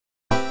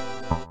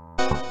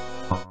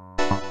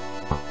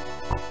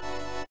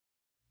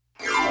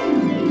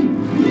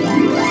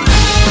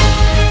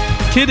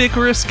Kid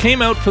Icarus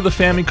came out for the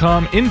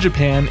Famicom in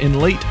Japan in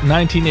late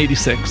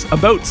 1986,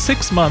 about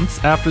 6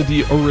 months after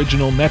the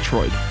original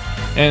Metroid.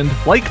 And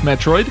like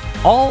Metroid,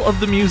 all of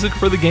the music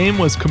for the game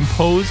was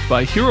composed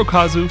by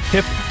Hirokazu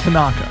 "Hip"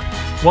 Tanaka,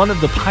 one of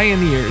the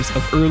pioneers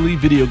of early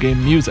video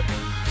game music.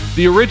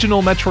 The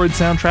original Metroid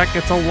soundtrack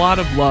gets a lot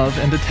of love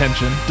and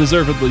attention,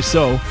 deservedly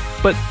so,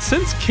 but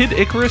since Kid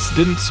Icarus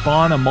didn't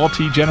spawn a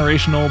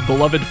multi-generational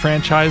beloved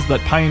franchise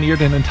that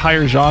pioneered an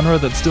entire genre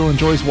that still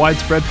enjoys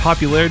widespread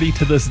popularity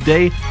to this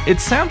day,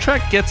 its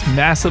soundtrack gets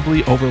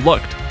massively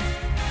overlooked.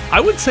 I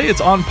would say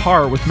it's on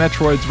par with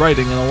Metroid's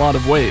writing in a lot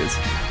of ways.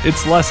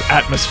 It's less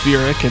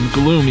atmospheric and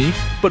gloomy,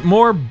 but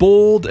more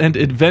bold and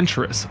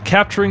adventurous,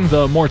 capturing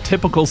the more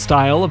typical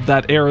style of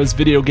that era's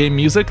video game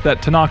music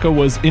that Tanaka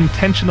was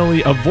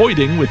intentionally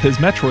avoiding with his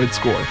Metroid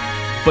score.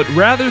 But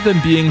rather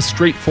than being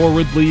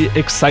straightforwardly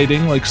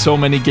exciting like so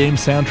many game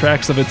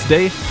soundtracks of its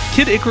day,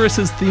 Kid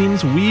Icarus's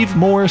themes weave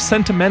more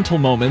sentimental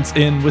moments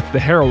in with the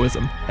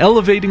heroism,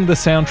 elevating the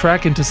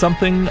soundtrack into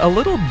something a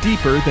little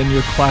deeper than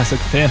your classic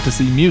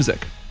fantasy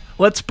music.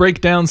 Let's break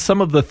down some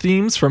of the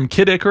themes from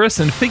Kid Icarus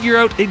and figure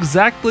out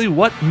exactly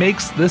what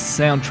makes this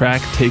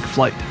soundtrack take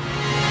flight.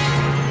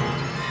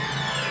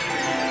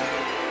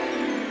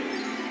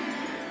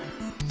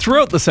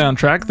 Throughout the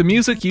soundtrack, the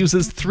music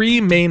uses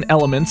 3 main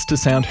elements to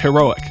sound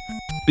heroic.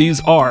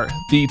 These are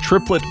the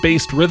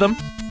triplet-based rhythm,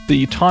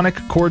 the tonic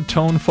chord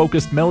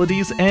tone-focused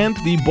melodies, and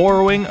the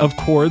borrowing of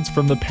chords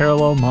from the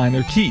parallel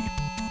minor key.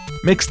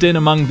 Mixed in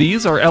among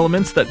these are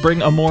elements that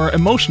bring a more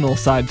emotional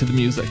side to the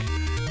music.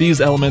 These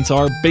elements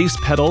are bass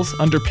pedals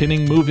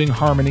underpinning moving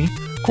harmony,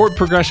 chord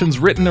progressions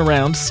written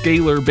around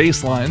scalar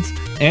bass lines,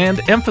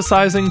 and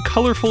emphasizing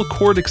colorful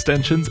chord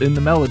extensions in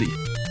the melody.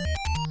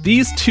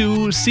 These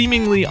two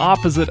seemingly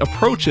opposite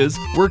approaches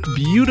work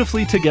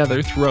beautifully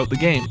together throughout the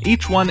game,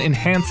 each one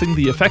enhancing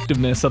the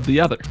effectiveness of the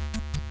other.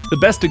 The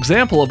best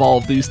example of all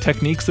of these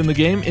techniques in the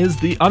game is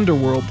the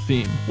Underworld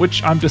Theme,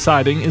 which I'm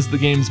deciding is the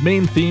game's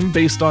main theme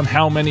based on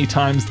how many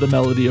times the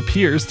melody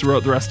appears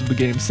throughout the rest of the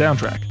game's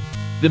soundtrack.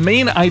 The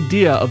main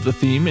idea of the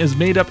theme is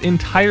made up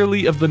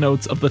entirely of the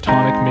notes of the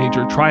tonic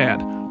major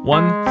triad,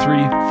 1,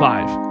 3,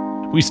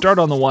 5. We start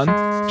on the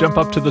 1, jump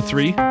up to the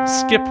 3,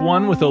 skip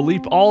 1 with a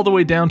leap all the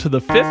way down to the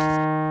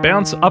 5th,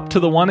 bounce up to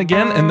the 1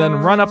 again, and then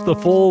run up the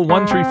full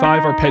 1, 3,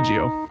 5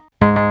 arpeggio.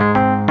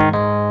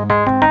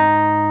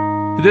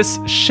 This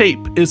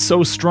shape is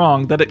so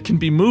strong that it can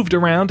be moved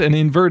around and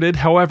inverted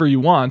however you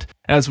want,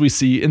 as we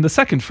see in the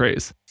second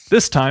phrase.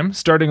 This time,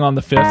 starting on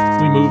the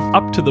 5th, we move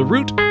up to the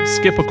root,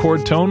 skip a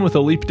chord tone with a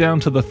leap down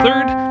to the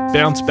 3rd,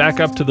 bounce back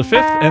up to the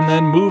 5th, and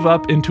then move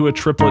up into a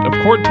triplet of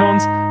chord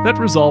tones that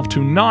resolve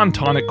to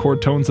non-tonic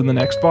chord tones in the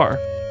next bar.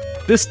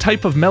 This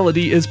type of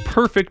melody is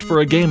perfect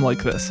for a game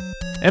like this.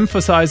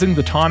 Emphasizing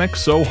the tonic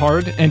so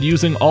hard and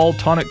using all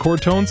tonic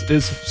chord tones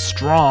is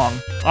strong,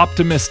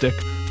 optimistic,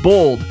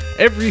 bold,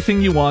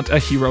 everything you want a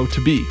hero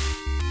to be.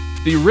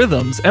 The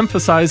rhythms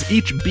emphasize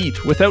each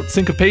beat without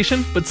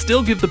syncopation, but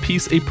still give the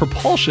piece a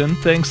propulsion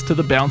thanks to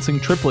the bouncing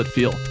triplet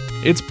feel.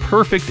 It's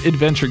perfect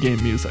adventure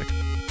game music.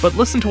 But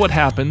listen to what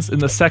happens in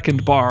the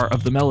second bar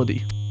of the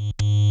melody.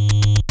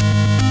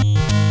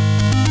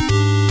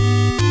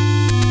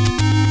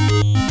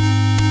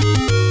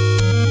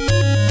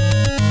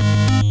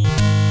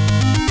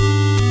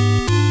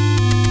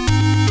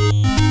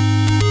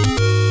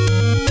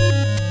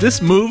 This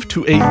move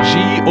to a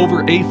G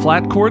over A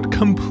flat chord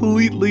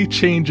completely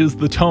changes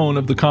the tone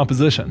of the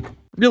composition.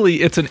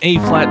 Really, it's an A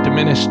flat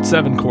diminished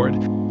 7 chord,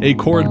 a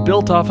chord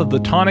built off of the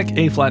tonic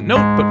A flat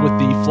note but with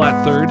the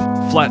flat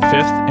 3rd, flat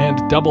 5th,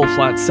 and double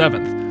flat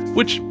 7th,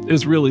 which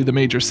is really the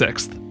major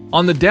 6th.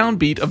 On the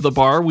downbeat of the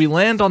bar, we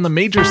land on the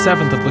major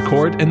 7th of the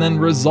chord and then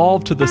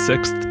resolve to the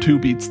 6th 2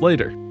 beats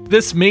later.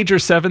 This major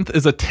 7th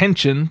is a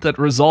tension that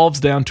resolves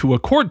down to a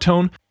chord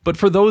tone, but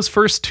for those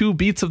first 2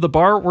 beats of the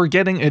bar, we're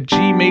getting a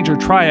G major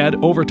triad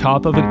over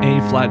top of an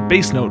A flat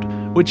bass note,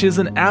 which is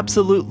an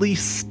absolutely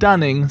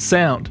stunning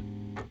sound.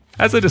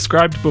 As I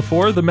described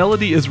before, the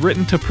melody is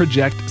written to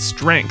project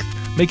strength,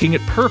 making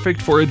it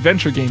perfect for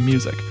adventure game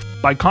music.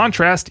 By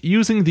contrast,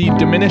 using the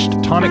diminished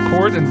tonic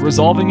chord and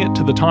resolving it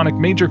to the tonic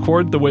major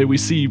chord the way we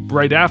see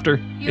right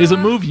after is a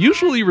move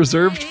usually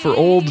reserved for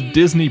old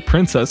Disney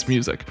princess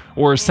music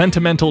or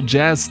sentimental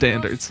jazz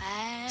standards.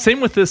 Same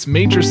with this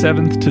major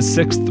 7th to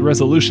 6th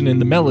resolution in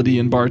the melody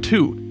in bar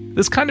 2.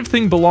 This kind of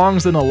thing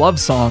belongs in a love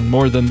song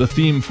more than the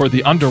theme for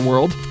the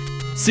Underworld.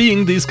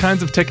 Seeing these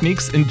kinds of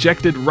techniques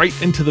injected right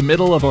into the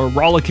middle of a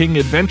rollicking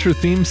adventure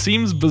theme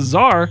seems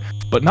bizarre,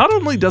 but not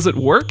only does it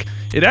work,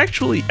 it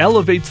actually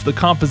elevates the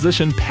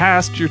composition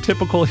past your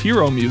typical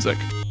hero music.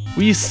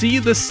 We see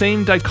the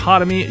same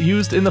dichotomy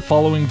used in the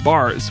following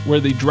bars, where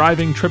the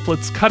driving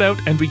triplets cut out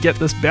and we get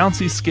this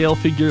bouncy scale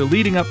figure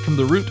leading up from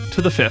the root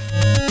to the 5th.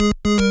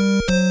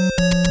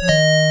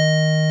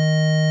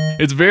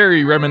 It's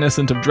very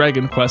reminiscent of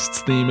Dragon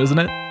Quest's theme, isn't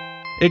it?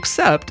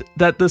 Except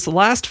that this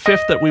last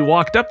 5th that we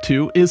walked up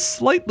to is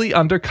slightly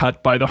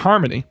undercut by the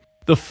harmony.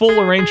 The full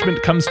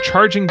arrangement comes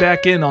charging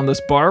back in on this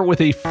bar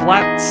with a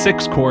flat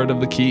 6 chord of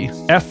the key,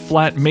 F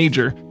flat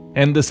major,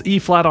 and this E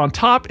flat on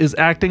top is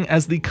acting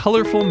as the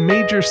colorful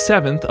major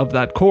 7th of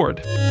that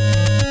chord.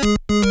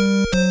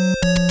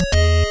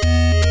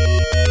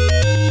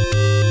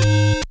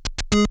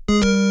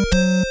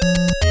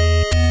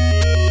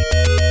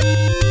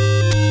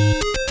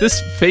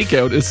 This fake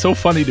out is so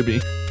funny to me.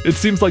 It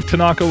seems like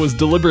Tanaka was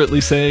deliberately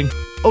saying,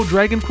 "Oh,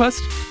 Dragon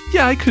Quest?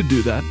 Yeah, I could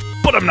do that,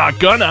 but I'm not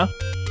gonna."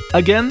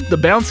 Again, the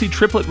bouncy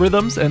triplet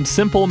rhythms and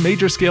simple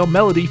major scale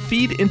melody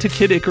feed into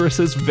Kid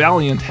Icarus's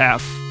valiant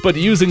half, but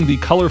using the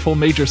colorful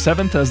major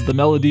 7th as the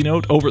melody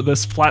note over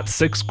this flat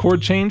 6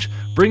 chord change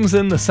brings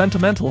in the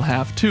sentimental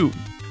half too.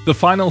 The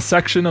final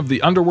section of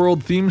the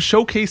Underworld theme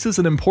showcases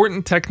an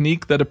important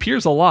technique that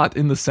appears a lot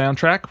in the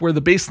soundtrack, where the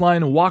bass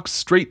line walks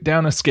straight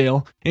down a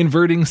scale,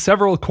 inverting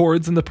several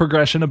chords in the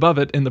progression above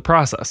it in the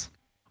process.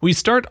 We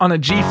start on a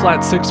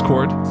G-flat 6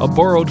 chord, a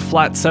borrowed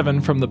flat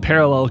 7 from the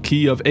parallel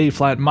key of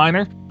A-flat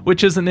minor,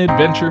 which is an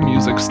adventure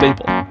music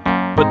staple.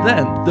 But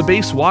then, the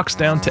bass walks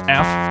down to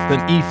F,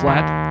 then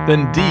E-flat,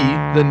 then D,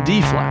 then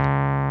D-flat.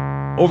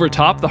 Over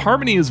top, the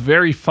harmony is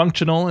very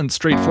functional and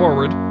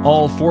straightforward,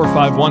 all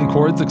 4-5-1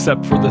 chords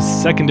except for the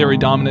secondary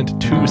dominant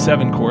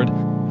 2-7 chord,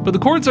 but the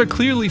chords are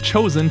clearly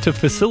chosen to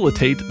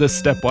facilitate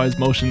this stepwise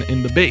motion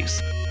in the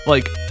bass,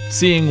 like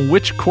seeing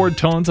which chord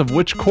tones of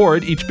which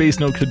chord each bass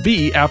note could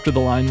be after the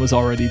line was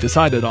already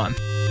decided on.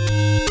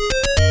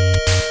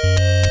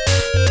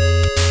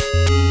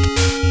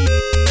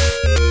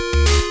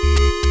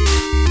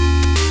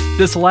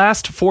 This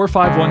last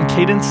 4-5-1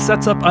 cadence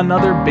sets up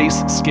another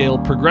bass scale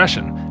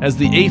progression, as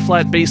the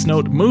A-flat bass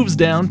note moves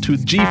down to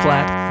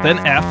G-flat,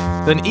 then F,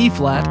 then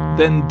E-flat,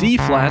 then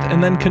D-flat,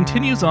 and then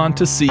continues on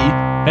to C,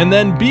 and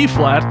then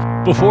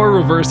B-flat, before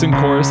reversing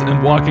course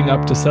and walking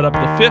up to set up the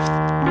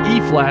 5th,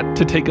 E-flat,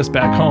 to take us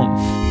back home.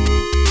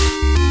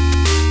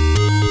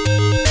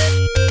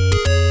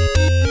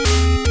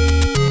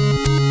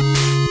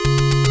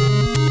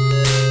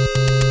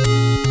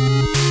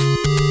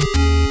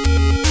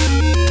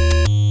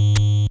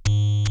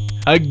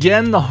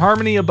 Again, the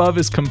harmony above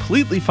is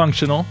completely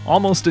functional,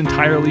 almost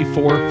entirely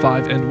 4,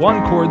 5, and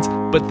 1 chords,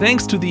 but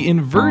thanks to the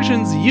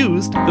inversions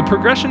used, the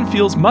progression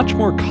feels much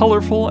more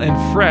colorful and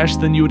fresh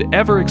than you would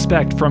ever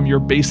expect from your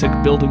basic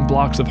building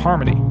blocks of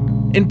harmony.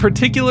 In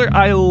particular,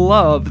 I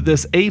love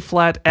this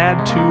A-flat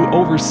add 2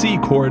 over C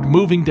chord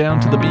moving down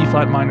to the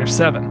B-flat minor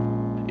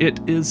 7. It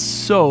is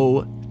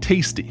so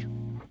tasty.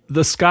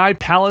 The Sky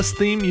Palace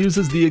theme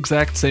uses the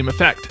exact same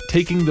effect,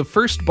 taking the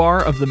first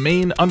bar of the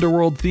main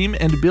Underworld theme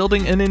and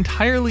building an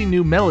entirely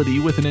new melody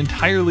with an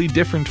entirely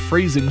different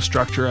phrasing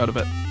structure out of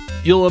it.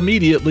 You'll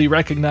immediately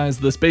recognize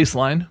this bass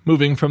line,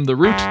 moving from the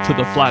root to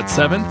the flat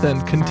 7th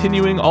and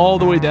continuing all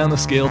the way down the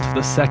scale to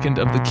the 2nd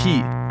of the key,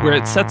 where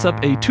it sets up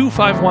a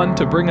 2-5-1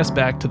 to bring us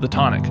back to the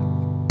tonic.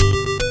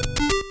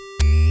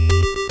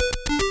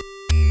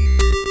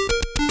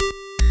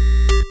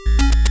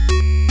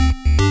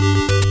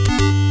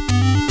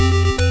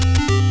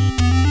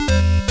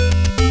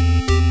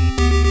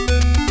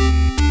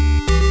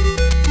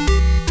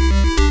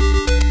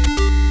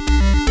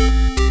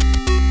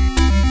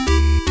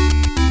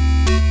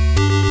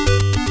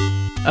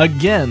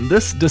 Again,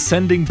 this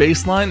descending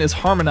bass line is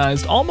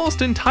harmonized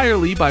almost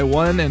entirely by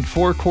 1 and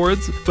 4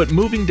 chords, but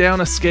moving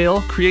down a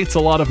scale creates a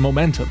lot of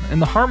momentum, and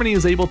the harmony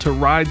is able to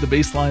ride the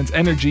bass line's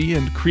energy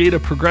and create a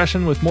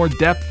progression with more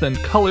depth and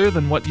color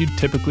than what you'd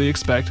typically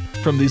expect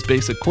from these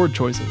basic chord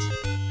choices.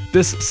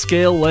 This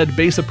scale-led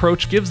bass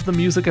approach gives the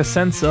music a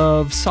sense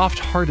of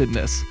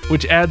soft-heartedness,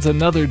 which adds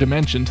another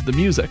dimension to the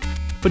music,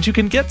 but you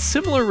can get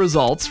similar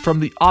results from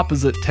the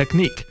opposite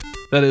technique.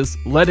 That is,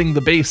 letting the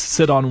bass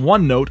sit on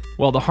one note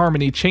while the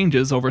harmony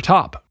changes over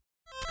top.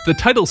 The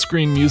title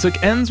screen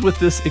music ends with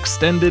this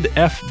extended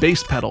F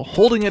bass pedal,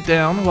 holding it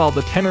down while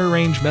the tenor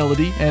range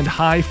melody and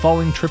high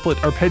falling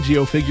triplet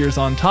arpeggio figures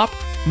on top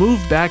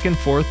move back and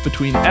forth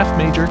between F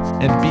major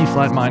and B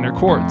flat minor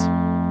chords.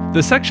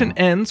 The section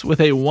ends with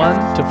a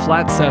 1 to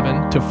flat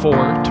 7 to 4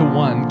 to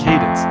 1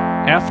 cadence,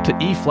 F to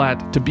E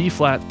flat to B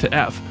flat to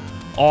F,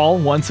 all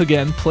once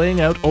again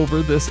playing out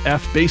over this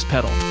F bass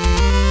pedal.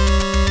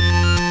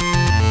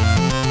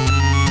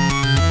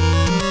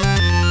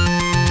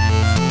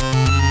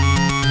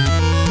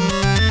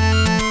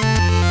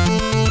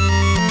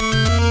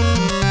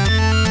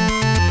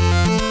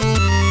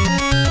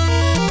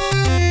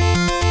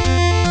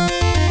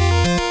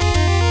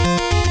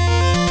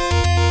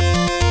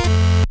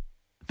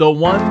 The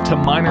 1 to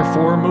minor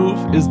 4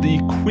 move is the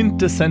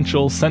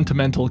quintessential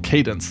sentimental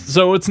cadence,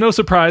 so it's no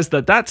surprise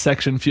that that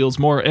section feels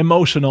more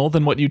emotional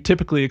than what you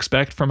typically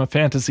expect from a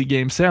fantasy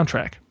game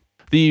soundtrack.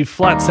 The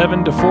flat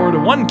 7 to 4 to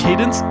 1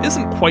 cadence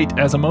isn't quite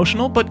as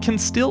emotional, but can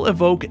still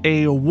evoke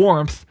a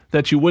warmth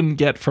that you wouldn't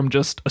get from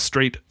just a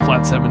straight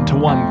flat 7 to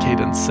 1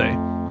 cadence, say.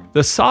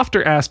 The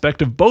softer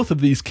aspect of both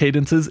of these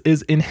cadences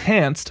is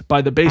enhanced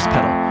by the bass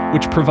pedal,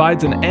 which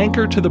provides an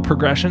anchor to the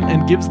progression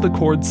and gives the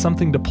chords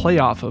something to play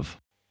off of.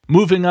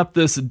 Moving up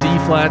this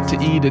D-flat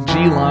to E to G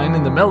line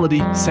in the melody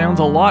sounds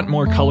a lot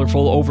more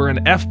colorful over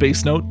an F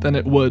bass note than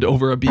it would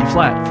over a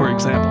B-flat, for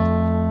example.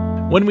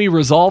 When we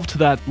resolve to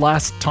that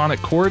last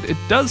tonic chord, it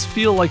does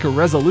feel like a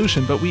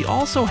resolution, but we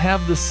also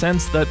have the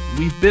sense that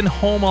we've been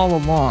home all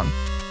along.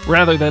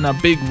 Rather than a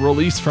big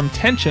release from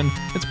tension,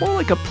 it's more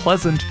like a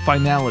pleasant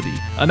finality,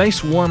 a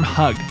nice warm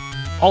hug.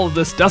 All of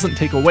this doesn't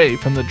take away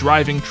from the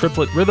driving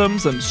triplet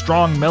rhythms and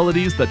strong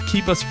melodies that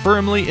keep us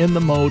firmly in the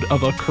mode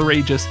of a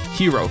courageous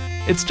hero.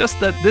 It's just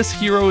that this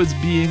hero is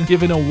being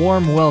given a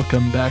warm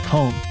welcome back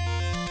home.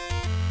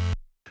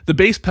 The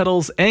bass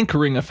pedal's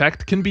anchoring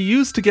effect can be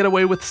used to get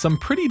away with some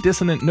pretty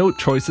dissonant note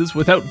choices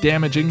without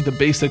damaging the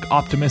basic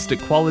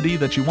optimistic quality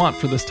that you want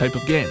for this type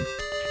of game.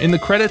 In the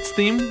credits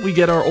theme, we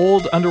get our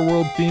old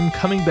Underworld theme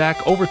coming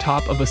back over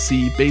top of a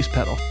C bass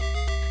pedal.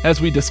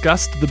 As we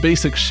discussed, the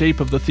basic shape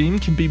of the theme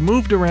can be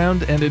moved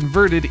around and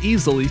inverted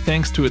easily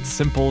thanks to its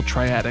simple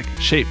triadic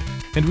shape,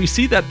 and we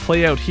see that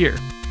play out here.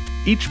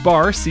 Each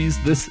bar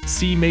sees this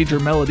C major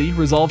melody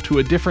resolve to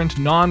a different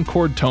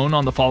non-chord tone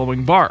on the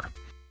following bar.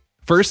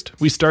 First,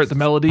 we start the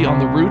melody on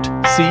the root,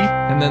 C,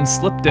 and then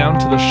slip down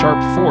to the sharp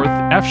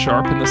 4th, F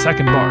sharp in the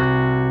second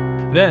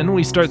bar. Then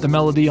we start the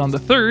melody on the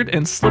 3rd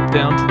and slip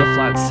down to the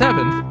flat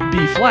 7th,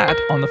 B flat,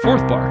 on the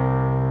 4th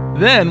bar.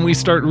 Then we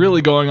start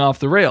really going off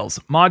the rails,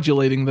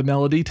 modulating the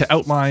melody to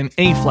outline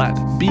A flat,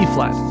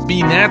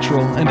 B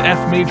natural, and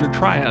F major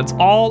triads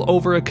all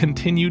over a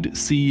continued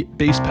C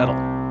bass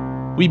pedal.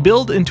 We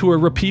build into a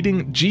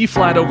repeating G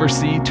flat over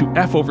C to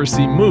F over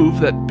C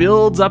move that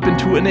builds up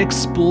into an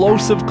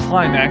explosive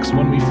climax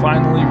when we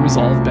finally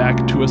resolve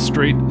back to a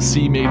straight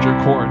C major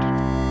chord.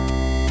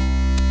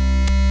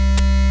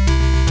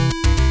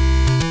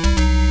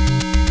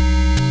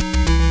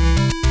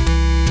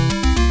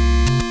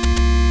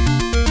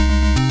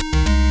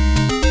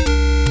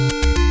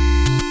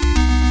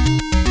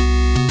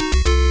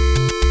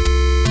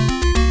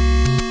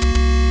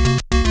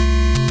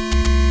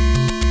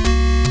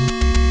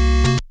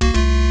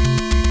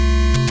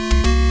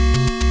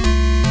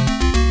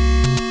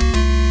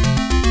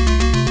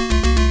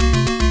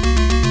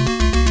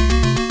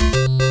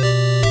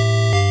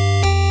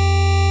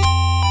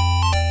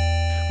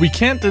 We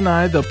can't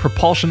deny the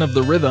propulsion of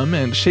the rhythm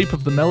and shape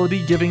of the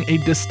melody giving a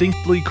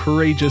distinctly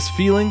courageous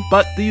feeling,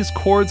 but these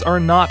chords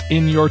are not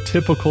in your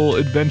typical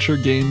adventure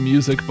game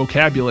music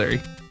vocabulary.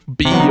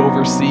 B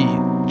over C,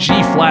 G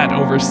flat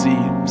over C,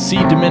 C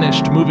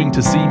diminished moving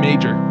to C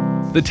major.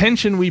 The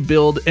tension we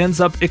build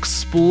ends up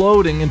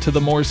exploding into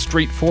the more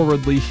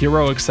straightforwardly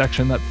heroic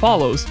section that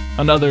follows,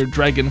 another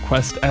Dragon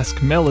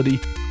Quest-esque melody,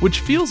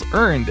 which feels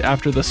earned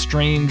after the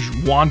strange,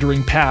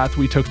 wandering path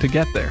we took to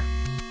get there.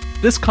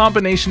 This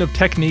combination of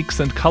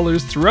techniques and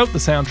colors throughout the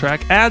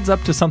soundtrack adds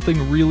up to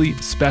something really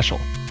special.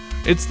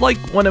 It's like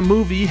when a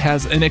movie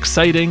has an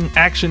exciting,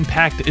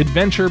 action-packed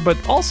adventure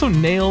but also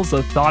nails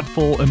a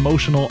thoughtful,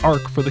 emotional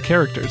arc for the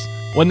characters.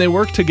 When they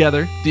work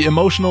together, the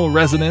emotional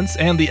resonance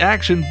and the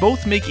action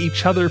both make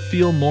each other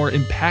feel more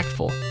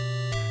impactful.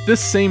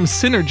 This same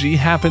synergy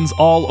happens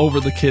all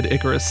over the Kid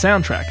Icarus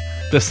soundtrack,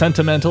 the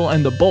sentimental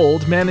and the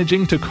bold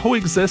managing to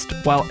coexist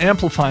while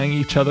amplifying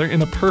each other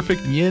in a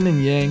perfect yin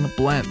and yang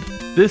blend.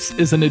 This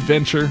is an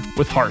adventure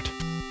with heart.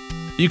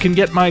 You can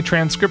get my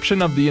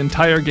transcription of the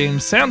entire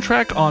game's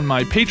soundtrack on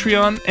my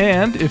Patreon,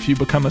 and if you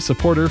become a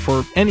supporter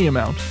for any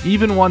amount,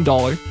 even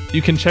 $1,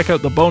 you can check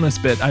out the bonus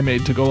bit I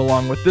made to go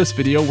along with this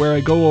video where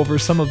I go over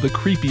some of the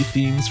creepy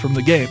themes from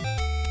the game.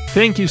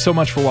 Thank you so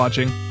much for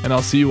watching, and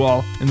I'll see you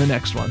all in the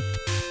next one.